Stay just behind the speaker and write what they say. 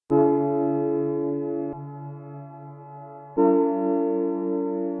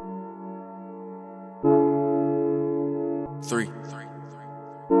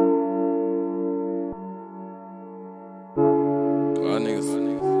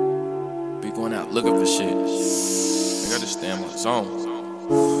looking for shit. I gotta stay in my zone.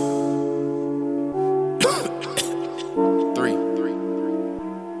 3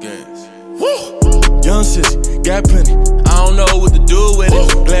 gas. Woo! Young Cizzle, got plenty. I don't know what to do with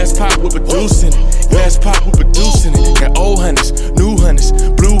it. Glass pop with produce in it. Glass pop with produce in it. Got old hunters, new hunters,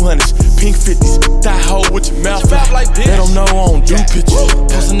 blue hunters, pink 50s. Thigh hole with your mouth like this. They don't know I don't do pictures.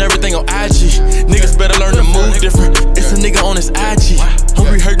 Posting everything on IG. Niggas better learn to move different. It's a nigga on his IG.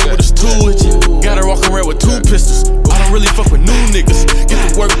 Hungry hurting with his tool with you. Gotta walk around with 2 pistols. I don't really fuck with new niggas.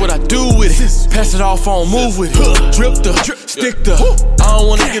 Get to work what I do with it. Pass it off, I don't move with it. Dripped up, sticked up. I don't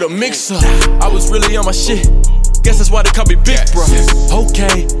wanna get a mix up. I was really on my shit. Guess that's why they call me Big Bro.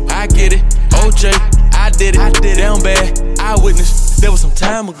 Okay, I get it. OJ, I did it. Down bad, eyewitness. That was some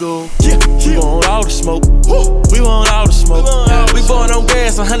time ago. We want all the smoke. We want all the smoke. We blowing on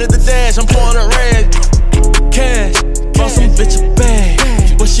gas, 100 the dash. I'm pouring a red. Cash, bought some bitch a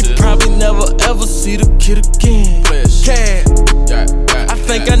bag, but she probably never ever see the kid again. Cash, I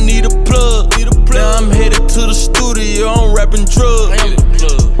think I need a plug. Now I'm headed to the studio. I'm rapping drugs.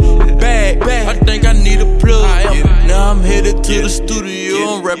 Bag, I think I need a plug. Now I'm headed to the studio.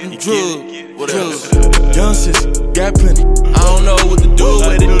 I'm rapping drugs. Young Cizzle, got plenty. I don't know what to do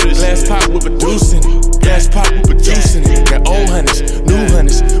with it. Glass pop with produce in it. Glass pop with produce in it. Got old hunters, new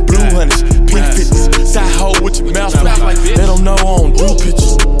hunters, blue hunters, pink 50s. Side hole with your mouth like this. They don't know I don't do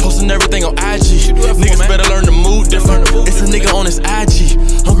pictures. Posting everything on IG. Niggas better learn to move different. It's a nigga on his IG.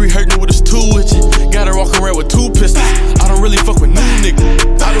 Hungry hurting with his tool with you. Gotta walk around with 2 pistols. I don't really fuck with new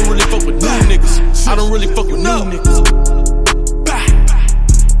niggas. I don't really fuck with new niggas. I don't really fuck with new niggas.